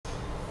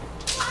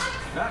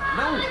No,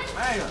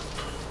 hang on.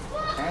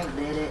 Hank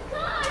did it.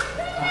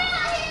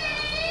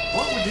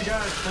 What would you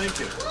guys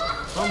think if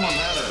someone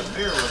had a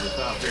beer with us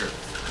out here?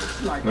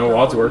 Like No,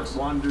 Wadsworth.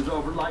 wanders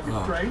over like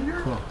a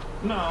stranger.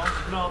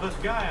 No, this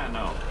guy I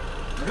know.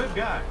 Good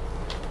guy.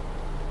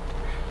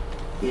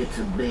 It's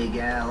a big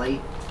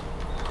alley.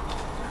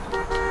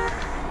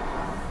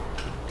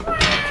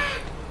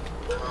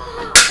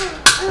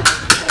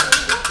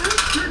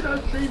 Sure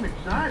does seem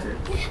excited.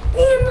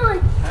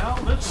 Hell,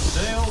 this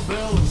is Dale,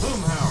 Bill, and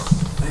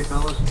Boomhauer. Hey,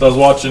 fellas. So I was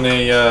watching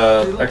a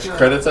extra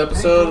credits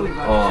episode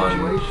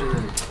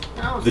on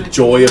The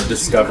Joy of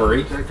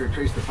Discovery,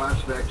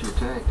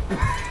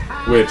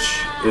 which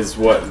is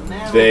what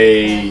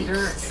they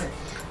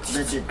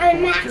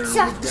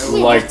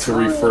like to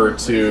refer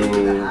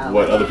to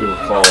what other people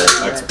call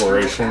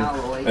exploration.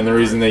 And the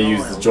reason they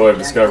use the joy of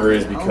discovery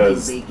is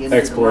because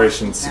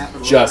exploration's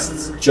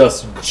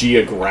just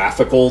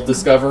geographical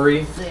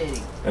discovery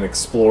and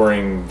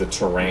exploring the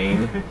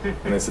terrain.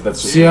 And they said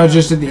that's just... See how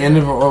just at the end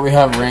of what we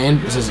have rain,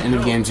 it says end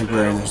of game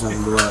temporary and there's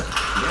nothing below it.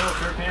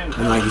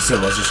 And like you said,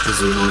 well, it's just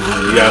because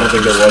Yeah, I don't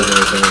think there was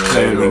anything in the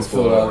They database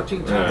fill below. out.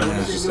 Yeah,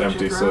 it's just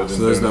empty, so it didn't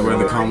So there's do no where the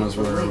anything. commas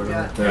were or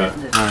whatever. Yeah.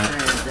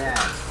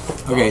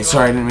 Alright. Okay,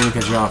 sorry, I didn't mean to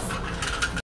cut you off.